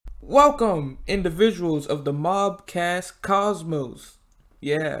Welcome, individuals of the Mobcast Cosmos.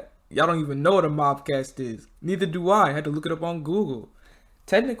 Yeah, y'all don't even know what a Mobcast is. Neither do I. had to look it up on Google.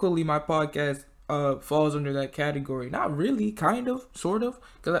 Technically, my podcast falls under that category. Not really, kind of, sort of,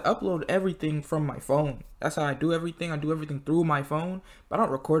 because I upload everything from my phone. That's how I do everything. I do everything through my phone, but I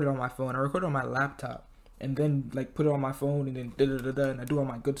don't record it on my phone. I record it on my laptop. And then put it on my phone and then and I do all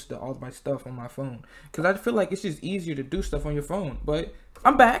my good stuff, all my stuff on my phone. Cause I feel like it's just easier to do stuff on your phone. But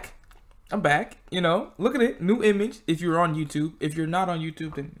I'm back. Look at it. New image if you're on YouTube. If you're not on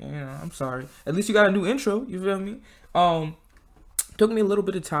YouTube, then I'm sorry. At least you got a new intro, you feel me? Took me a little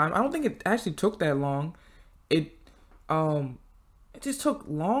bit of time. I don't think it actually took that long. It just took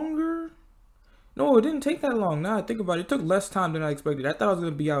longer. No, it didn't take that long. Now I think about it, it took less time than I expected. I thought I was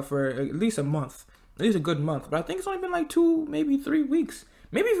gonna be out for at least a month. At least a good month. But I think it's only been like 2, maybe 3 weeks.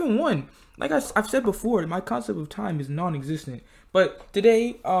 Maybe even 1. Like I've said before, my concept of time is non-existent. But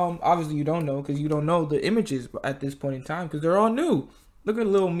today, obviously you don't know because you don't know the images at this point in time because they're all new. Look at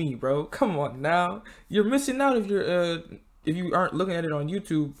little me, bro. Come on now. You're missing out if you aren't looking at it on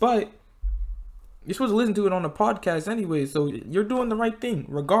YouTube. But you're supposed to listen to it on a podcast anyway, so you're doing the right thing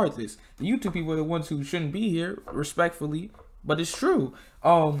regardless. The YouTube people are the ones who shouldn't be here, respectfully. But it's true.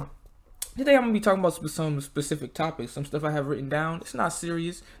 Today I'm going to be talking about some specific topics, some stuff I have written down. It's not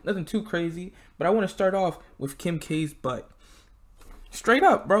serious, nothing too crazy, but I want to start off with Kim K's butt. Straight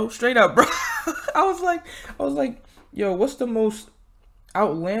up, bro. I was like, yo, what's the most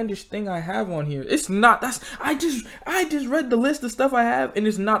outlandish thing I have on here? It's not, I just read the list of stuff I have, and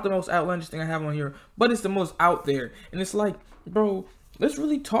it's not the most outlandish thing I have on here, but it's the most out there. And it's like, bro, let's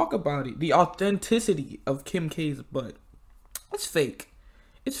really talk about it. The authenticity of Kim K's butt. It's fake.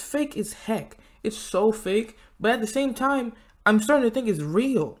 It's fake as heck. It's so fake. But at the same time, I'm starting to think it's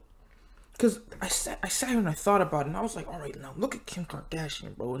real. Because I sat here and I thought about it. And I was like, all right, now look at Kim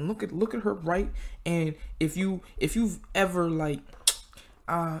Kardashian, bro. And look at her, right? And if you've ever,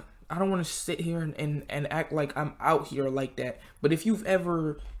 I don't want to sit here and act like I'm out here like that. But if you've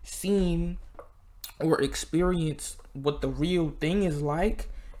ever seen or experienced what the real thing is like,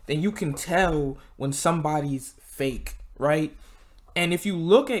 then you can tell when somebody's fake, right? And if you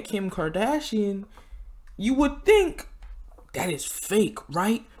look at Kim Kardashian, you would think that is fake,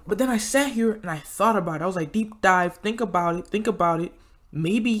 right? But then I sat here and I thought about it. I was like, deep dive, think about it.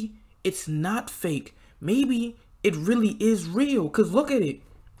 Maybe it's not fake. Maybe it really is real. Because look at it.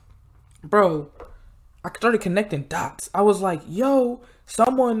 Bro, I started connecting dots. I was like, yo,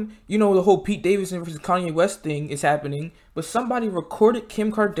 someone, the whole Pete Davidson versus Kanye West thing is happening. But somebody recorded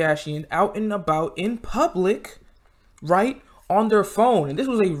Kim Kardashian out and about in public, right? On their phone, and this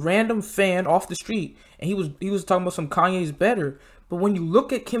was a random fan off the street, and he was talking about some Kanye's better. But when you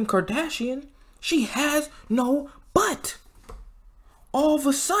look at Kim Kardashian, she has no butt. All of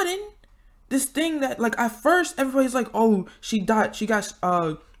a sudden, this thing that at first everybody's like, oh, she got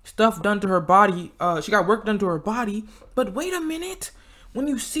stuff done to her body, she got work done to her body. But wait a minute, when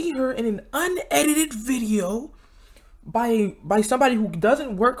you see her in an unedited video by somebody who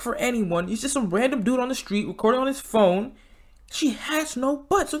doesn't work for anyone, he's just some random dude on the street recording on his phone. She has no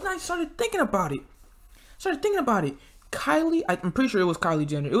butt. So then I started thinking about it. Kylie, I'm pretty sure it was Kylie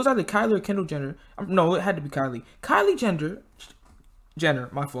Jenner. It was either Kylie or Kendall Jenner. No, it had to be Kylie. Kylie Jenner,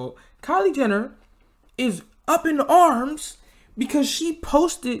 my fault. Kylie Jenner is up in arms because she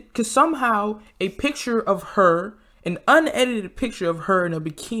posted, because somehow a picture of her, an unedited picture of her in a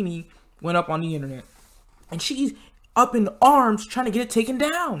bikini went up on the internet. And she's up in arms trying to get it taken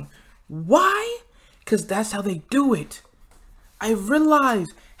down. Why? Because that's how they do it. I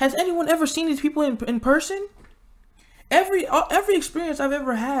realized, has anyone ever seen these people in person? Every experience I've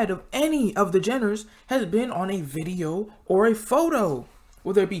ever had of any of the Jenners has been on a video or a photo.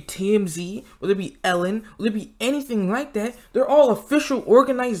 Whether it be TMZ, whether it be Ellen, whether it be anything like that, they're all official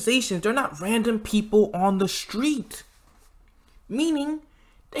organizations. They're not random people on the street. Meaning,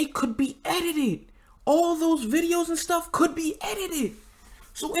 they could be edited. All those videos and stuff could be edited.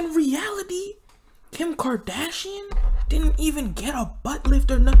 So in reality, Kim Kardashian didn't even get a butt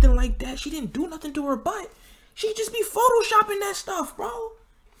lift or nothing like that. She didn't do nothing to her butt. She just be photoshopping that stuff, bro.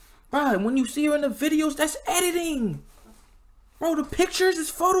 Bro, when you see her in the videos, that's editing. Bro, the pictures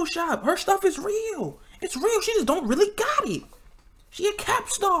is Photoshop. Her stuff is real. It's real. She just don't really got it. She a cap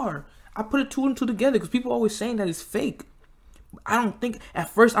star. I put it 2 and 2 together because people always saying that it's fake. I don't think, at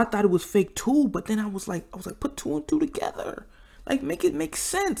first I thought it was fake too, but then I was like, put 2 and 2 together. Make it make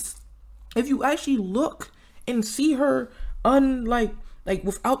sense. If you actually look and see her Like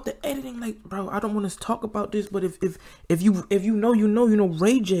without the editing, like bro, I don't want to talk about this, but if you know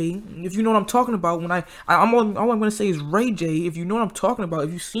Ray J, if you know what I'm talking about, when all I'm gonna say is Ray J. If you know what I'm talking about,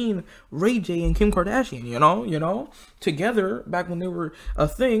 if you've seen Ray J and Kim Kardashian, you know, together back when they were a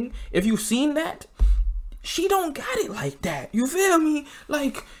thing, if you've seen that, she don't got it like that. You feel me?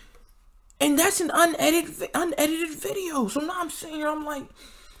 Like, and that's an unedited video. So now I'm sitting here, I'm like,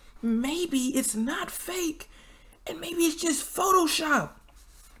 maybe it's not fake. And maybe it's just Photoshop.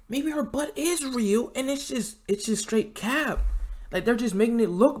 Maybe her butt is real and it's just straight cap. Like they're just making it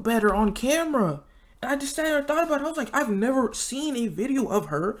look better on camera. And I just sat there and thought about it. I was like, I've never seen a video of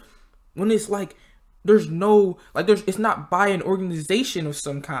her when it's like it's not by an organization of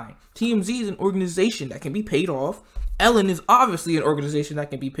some kind. TMZ is an organization that can be paid off. Ellen is obviously an organization that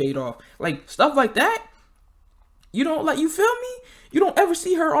can be paid off. Like stuff like that. You don't you feel me? You don't ever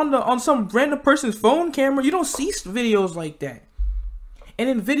see her on some random person's phone camera. You don't see videos like that. And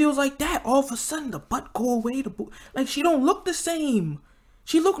in videos like that, all of a sudden the butt go away. Like she don't look the same.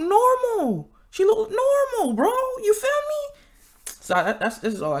 She look normal. She look normal, bro. You feel me? So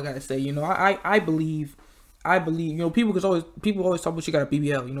this is all I gotta say. You know, I believe. You know, people always talk about she got a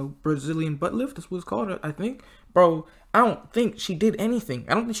BBL. You know, Brazilian butt lift. That's what it's called. I think, bro. I don't think she did anything.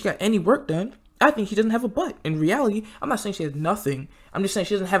 I don't think she got any work done. I think she doesn't have a butt. In reality, I'm not saying she has nothing. I'm just saying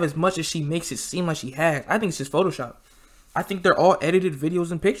she doesn't have as much as she makes it seem like she has. I think it's just Photoshop. I think they're all edited videos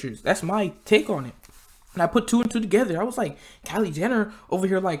and pictures. That's my take on it. And I put two and two together. I was like, Kylie Jenner over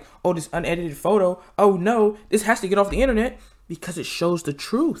here like, oh, this unedited photo. Oh no, this has to get off the internet because it shows the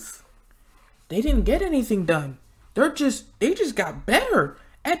truth. They didn't get anything done. They just got better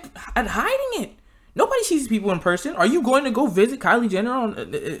at hiding it. Nobody sees people in person. Are you going to go visit Kylie Jenner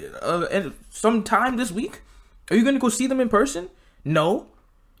on sometime this week? Are you going to go see them in person? No.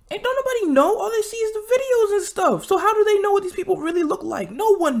 And don't nobody know. All they see is the videos and stuff. So how do they know what these people really look like?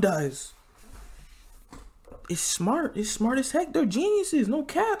 No one does. It's smart. It's smart as heck. They're geniuses. No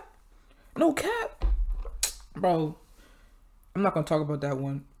cap. No cap. Bro, I'm not going to talk about that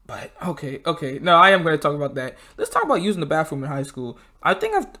one. But okay. No, I am going to talk about that. Let's talk about using the bathroom in high school. I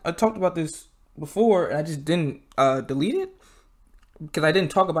think I've talked about this before, and I just didn't delete it because I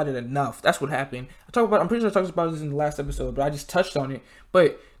didn't talk about it enough. That's what happened. I'm pretty sure I talked about this in the last episode, but I just touched on it.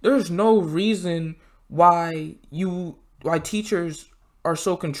 But there's no reason why teachers are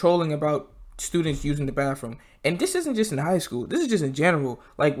so controlling about students using the bathroom. And this isn't just in high school. This is just in general.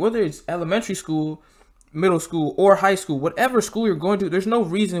 Like whether it's elementary school, middle school, or high school, whatever school you're going to, there's no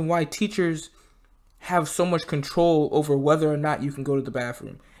reason why teachers have so much control over whether or not you can go to the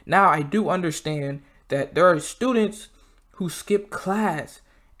bathroom. Now, I do understand that there are students who skip class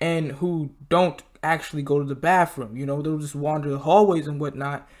and who don't actually go to the bathroom. You know, they'll just wander the hallways and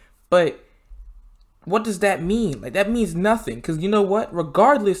whatnot. But what does that mean? Like, that means nothing. Because you know what?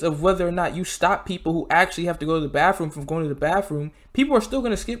 Regardless of whether or not you stop people who actually have to go to the bathroom from going to the bathroom, people are still going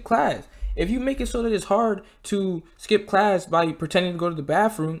to skip class. If you make it so that it's hard to skip class by pretending to go to the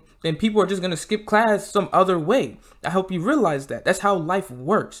bathroom, then people are just going to skip class some other way. I hope you realize that. That's how life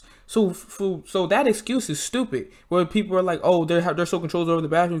works. So that excuse is stupid. Where people are like, oh, they're so controlled over the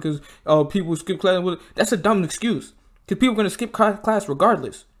bathroom because people skip class. That's a dumb excuse. Because people are going to skip class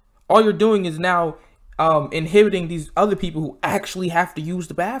regardless. All you're doing is now inhibiting these other people who actually have to use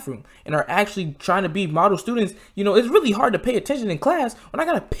the bathroom and are actually trying to be model students. You know, it's really hard to pay attention in class when I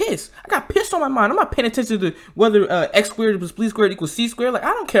gotta piss. I got piss on my mind. I'm not paying attention to whether x squared plus b squared equals c squared. Like, I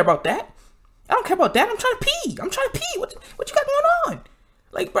don't care about that. I'm trying to pee. What you got going on?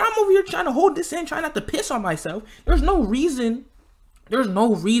 Like, bro, I'm over here trying to hold this in, trying not to piss on myself. There's no reason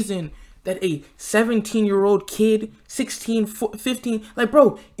that a 17-year-old kid, 16, 15, like,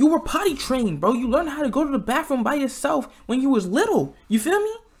 bro, you were potty trained, bro. You learned how to go to the bathroom by yourself when you was little. You feel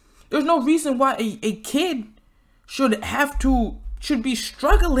me? There's no reason why a kid should be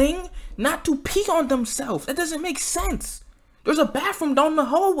struggling not to pee on themselves. That doesn't make sense. There's a bathroom down the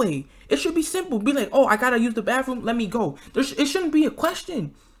hallway. It should be simple. Be like, oh, I gotta use the bathroom. Let me go. It shouldn't be a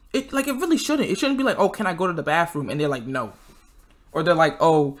question. It really shouldn't. It shouldn't be like, oh, can I go to the bathroom? And they're like, no. Or they're like,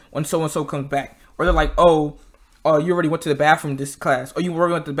 oh, when so-and-so comes back. Or they're like, oh, you already went to the bathroom this class. Or you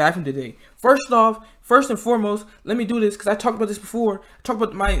already went to the bathroom today. First and foremost, let me do this because I talked about this before. I talked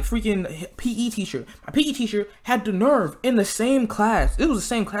about my freaking PE teacher. My PE teacher had the nerve in the same class. It was the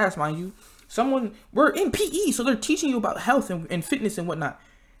same class, mind you. We're in PE, so they're teaching you about health and fitness and whatnot.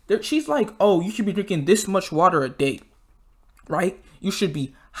 She's like, oh, you should be drinking this much water a day, right? You should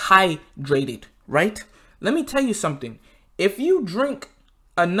be hydrated, right? Let me tell you something. If you drink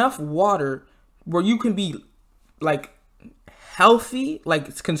enough water where you can be like healthy, like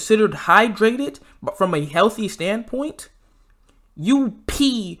it's considered hydrated, but from a healthy standpoint, You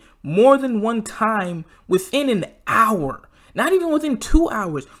pee more than one time within an hour. Not even within 2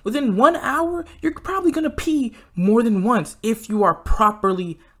 hours. Within 1 hour, you're probably going to pee more than once if you are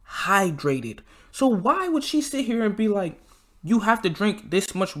properly hydrated. So why would she sit here and be like, you have to drink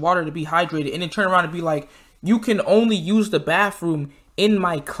this much water to be hydrated, and then turn around and be like, you can only use the bathroom in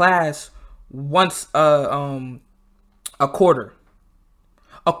my class once a quarter.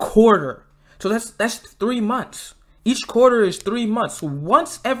 A quarter. So that's 3 months. Each quarter is 3 months. So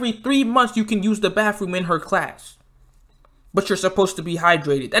once every 3 months, you can use the bathroom in her class. But you're supposed to be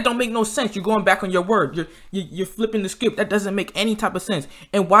hydrated. That don't make no sense. You're going back on your word. You're flipping the script. That doesn't make any type of sense.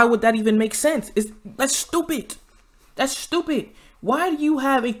 And why would that even make sense? That's stupid. That's stupid. Why do you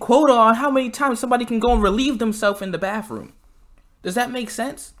have a quota on how many times somebody can go and relieve themselves in the bathroom? Does that make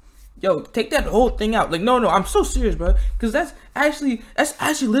sense? Yo, take that whole thing out. Like, no, I'm so serious, bro. Because that's actually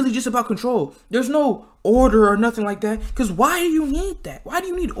literally just about control. There's no order or nothing like that. Because why do you need that? Why do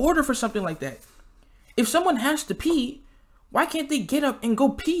you need order for something like that? If someone has to pee, why can't they get up and go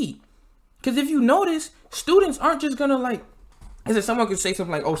pee? Because if you notice, students aren't just gonna like, as if someone could say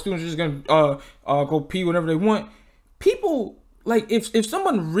something like, oh, students are just gonna go pee whenever they want. People, like, if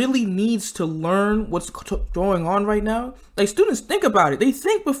someone really needs to learn what's going on right now, like, students think about it. They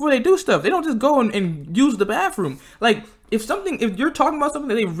think before they do stuff. They don't just go and use the bathroom. Like, if you're talking about something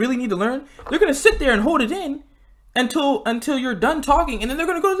that they really need to learn, they're gonna sit there and hold it in until you're done talking, and then they're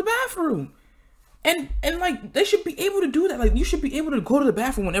gonna go to the bathroom. And like, they should be able to do that. Like, you should be able to go to the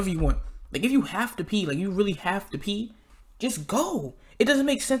bathroom whenever you want. Like, if you have to pee, like, you really have to pee, just go. It doesn't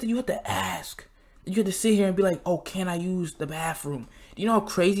make sense that you have to ask. You have to sit here and be like, oh, can I use the bathroom? Do you know how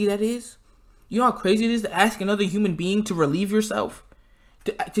crazy that is? You know how crazy it is to ask another human being to relieve yourself?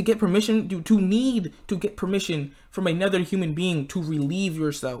 To get permission, to need to get permission from another human being to relieve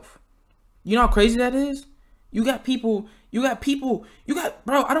yourself. You know how crazy that is? You got, bro,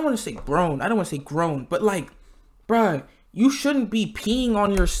 I don't want to say grown, but like, bro, you shouldn't be peeing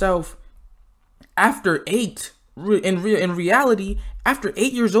on yourself after 8. In reality, after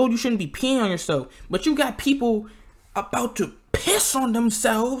 8 years old, you shouldn't be peeing on yourself. But you got people about to piss on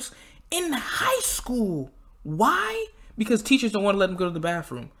themselves in high school. Why? Because teachers don't want to let them go to the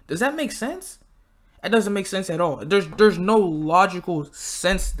bathroom. Does that make sense? That doesn't make sense at all. There's no logical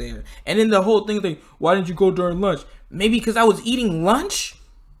sense there. And then the whole thing, why didn't you go during lunch? Maybe because I was eating lunch?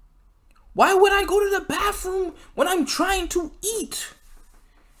 Why would I go to the bathroom when I'm trying to eat?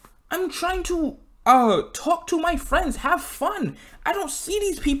 I'm trying to talk to my friends, have fun. I don't see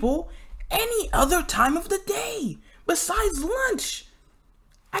these people any other time of the day besides lunch.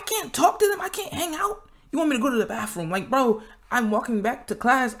 I can't talk to them. I can't hang out. You want me to go to the bathroom? Like, bro, I'm walking back to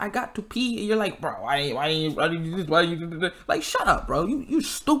class. I got to pee. And you're like, bro, why did you do this? Why did you do this? Like, shut up, bro. You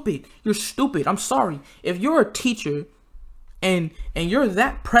stupid. You're stupid. I'm sorry. If you're a teacher and you're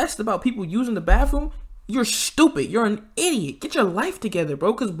that pressed about people using the bathroom, you're stupid. You're an idiot. Get your life together,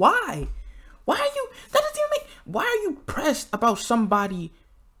 bro. Because why? Why are you pressed about somebody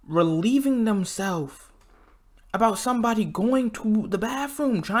relieving themselves? About somebody going to the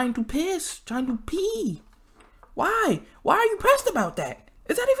bathroom, trying to piss, trying to pee? Why? Why are you pressed about that?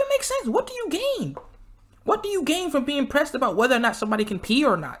 Does that even make sense? What do you gain? What do you gain from being pressed about whether or not somebody can pee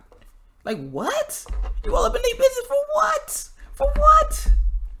or not? Like, what? You all up in their business for what? For what?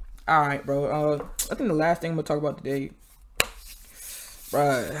 Alright, bro. I think the last thing I'm going to talk about today,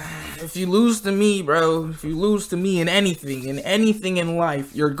 bro, if you lose to me, bro, if you lose to me in anything in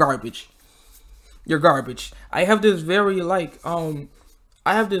life, you're garbage. You're garbage. I have this very, I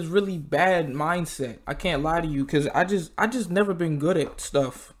have this really bad mindset. I can't lie to you, because I just never been good at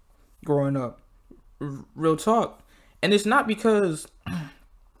stuff growing up. Real talk. And it's not because,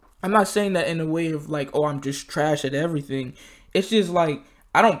 I'm not saying that in a way of like, oh, I'm just trash at everything. It's just like,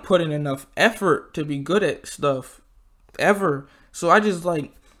 I don't put in enough effort to be good at stuff ever. So I'm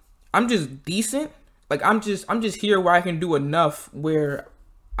just decent. Like, I'm just here where I can do enough where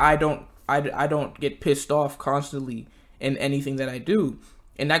I don't get pissed off constantly in anything that I do.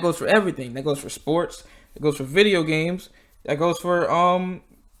 And that goes for everything. That goes for sports. That goes for video games. That goes for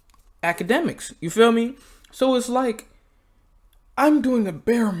academics. You feel me? So it's like, I'm doing the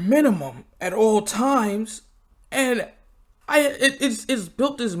bare minimum at all times, and it's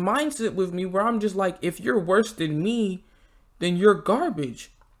built this mindset with me where I'm just like, if you're worse than me, then you're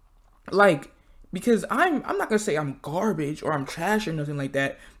garbage. Like, because I'm not gonna say I'm garbage or I'm trash or nothing like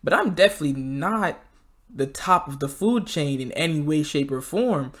that, but I'm definitely not the top of the food chain in any way, shape, or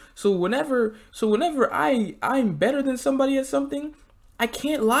form. So whenever I'm better than somebody at something, I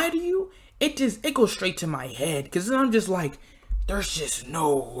can't lie to you. It goes straight to my head, because then I'm just like, there's just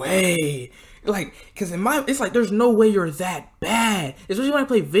no way. Like, cause it's like there's no way you're that bad. Especially when I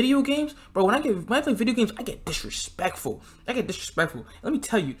play video games, bro. When I play video games, I get disrespectful. Let me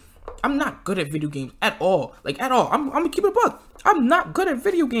tell you, I'm not good at video games at all. Like at all. I'm gonna keep it a buck. I'm not good at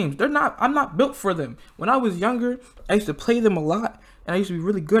video games. I'm not built for them. When I was younger, I used to play them a lot, and I used to be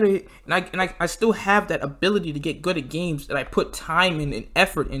really good at it. And I still have that ability to get good at games that I put time and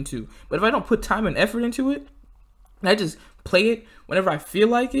effort into. But if I don't put time and effort into it, and I just play it whenever I feel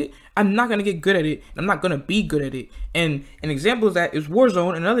like it, I'm not gonna get good at it, and I'm not gonna be good at it. And an example of that is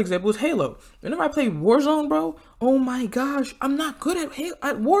Warzone, and another example is Halo. Whenever I play Warzone, bro, oh my gosh, I'm not good at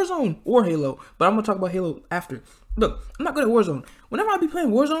Warzone or Halo. But I'm gonna talk about Halo after. Look, I'm not good at Warzone. Whenever I be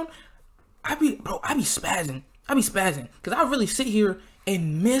playing Warzone, I be spazzing. Cause I really sit here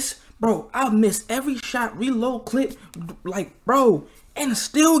and miss, bro. I'll miss every shot, reload, clip, like, bro, and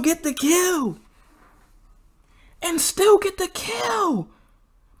still get the kill.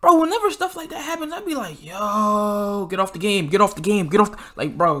 Bro, whenever stuff like that happens, I'd be like, yo, get off the game.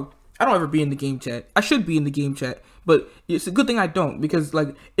 Like, bro, I don't ever be in the game chat. I should be in the game chat, but it's a good thing I don't, because,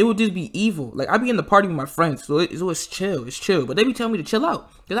 like, it would just be evil. Like, I be in the party with my friends, so it's chill. But they be telling me to chill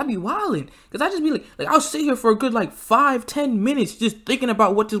out, because I be wilding. Because I just be like, I'll sit here for a good, like, 5-10 minutes just thinking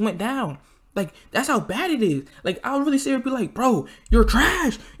about what just went down. Like, that's how bad it is. Like, I'll really sit here and be like, bro, you're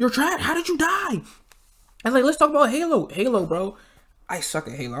trash. How did you die? And like, let's talk about Halo, bro. I suck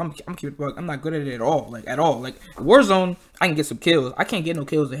at Halo. I'm keeping it bug. I'm not good at it at all. Like, Warzone, I can get some kills. I can't get no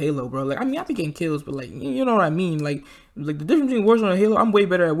kills in Halo, bro. Like, I mean, I be getting kills, but like, you know what I mean? Like the difference between Warzone and Halo, I'm way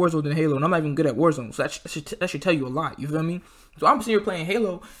better at Warzone than Halo, and I'm not even good at Warzone. So that should tell you a lot. You feel me? So I'm sitting here playing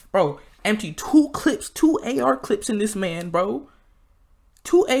Halo, bro. Empty 2 AR clips in this man, bro.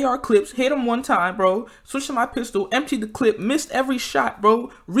 2 AR clips, hit him one time, bro. Switched to my pistol, emptied the clip, missed every shot,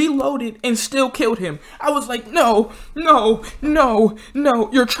 bro. Reloaded and still killed him. I was like, no.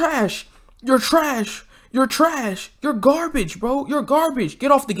 You're trash. You're garbage, bro. You're garbage.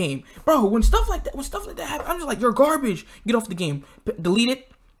 Get off the game, bro. When stuff like that happens, I'm just like, you're garbage. Get off the game. Delete it.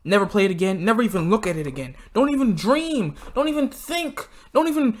 Never play it again. Never even look at it again. Don't even dream. Don't even think. Don't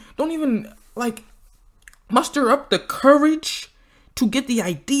even like muster up the courage to get the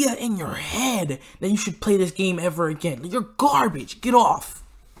idea in your head that you should play this game ever again. You're garbage. Get off.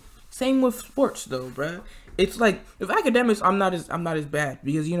 Same with sports, though, bruh. It's like, with academics, I'm not as bad,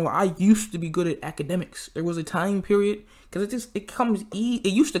 because, you know, I used to be good at academics. There was a time period, because it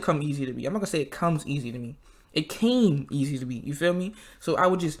used to come easy to me. I'm not gonna say it comes easy to me. It came easy to me. You feel me? So I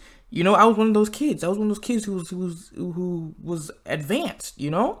would just, you know, I was one of those kids. Who was advanced,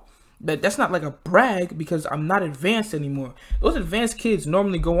 you know? But that's not like a brag, because I'm not advanced anymore. Those advanced kids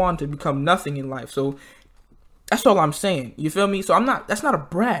normally go on to become nothing in life. So that's all I'm saying. You feel me? So that's not a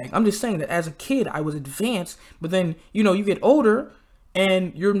brag. I'm just saying that as a kid, I was advanced, but then, you know, you get older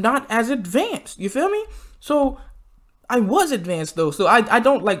and you're not as advanced. You feel me? So I was advanced though. So I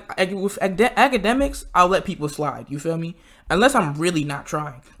don't like, with academics, I'll let people slide. You feel me? Unless I'm really not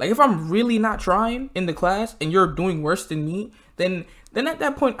trying. Like, if I'm really not trying in the class and you're doing worse than me, then at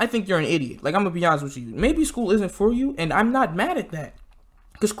that point, I think you're an idiot. Like, I'm gonna be honest with you. Maybe school isn't for you, and I'm not mad at that.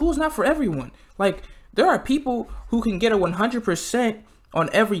 Because school's not for everyone. Like, there are people who can get a 100% on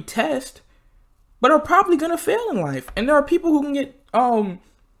every test, but are probably gonna fail in life. And there are people who can get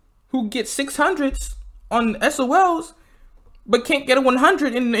 600s on SOLs, but can't get a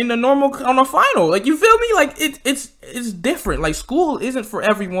 100 in the normal on a final. Like, you feel me? Like, it's different. Like, school isn't for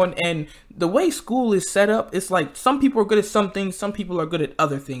everyone, and the way school is set up, it's like some people are good at some things, some people are good at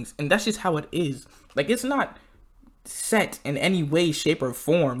other things, and that's just how it is. Like, it's not set in any way, shape, or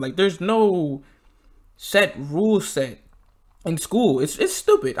form. Like, there's no set rule set in school. It's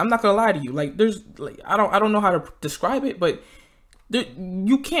stupid. I'm not gonna lie to you. Like, there's like, I don't know how to describe it, but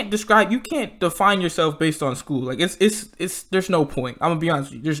you can't define yourself based on school. Like, it's there's no point. I'm gonna be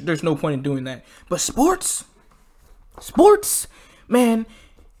honest with you. There's no point in doing that. But sports, man,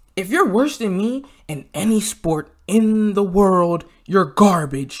 if you're worse than me in any sport in the world, you're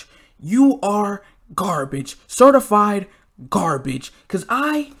garbage. You are garbage. Certified garbage. Cause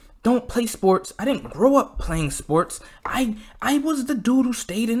I don't play sports. I didn't grow up playing sports. I was the dude who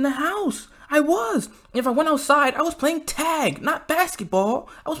stayed in the house. I was. If I went outside, I was playing tag, not basketball.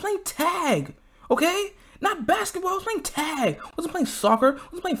 I was playing tag, okay? Not basketball, I was playing tag. I wasn't playing soccer, I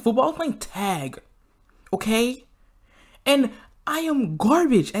wasn't playing football, I was playing tag, okay? And I am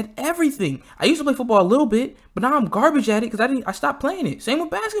garbage at everything. I used to play football a little bit, but now I'm garbage at it because I stopped playing it. Same with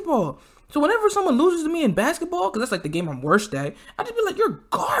basketball. So whenever someone loses to me in basketball, because that's like the game I'm worst at, I just be like, you're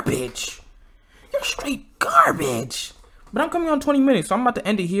garbage. You're straight garbage. But I'm coming on 20 minutes, so I'm about to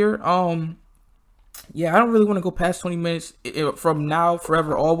end it here. yeah, I don't really want to go past 20 minutes from now,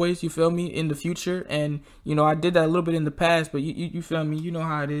 forever, always. You feel me? In the future, and I did that a little bit in the past, but you feel me? You know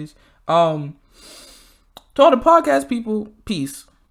how it is. To all the podcast people, peace.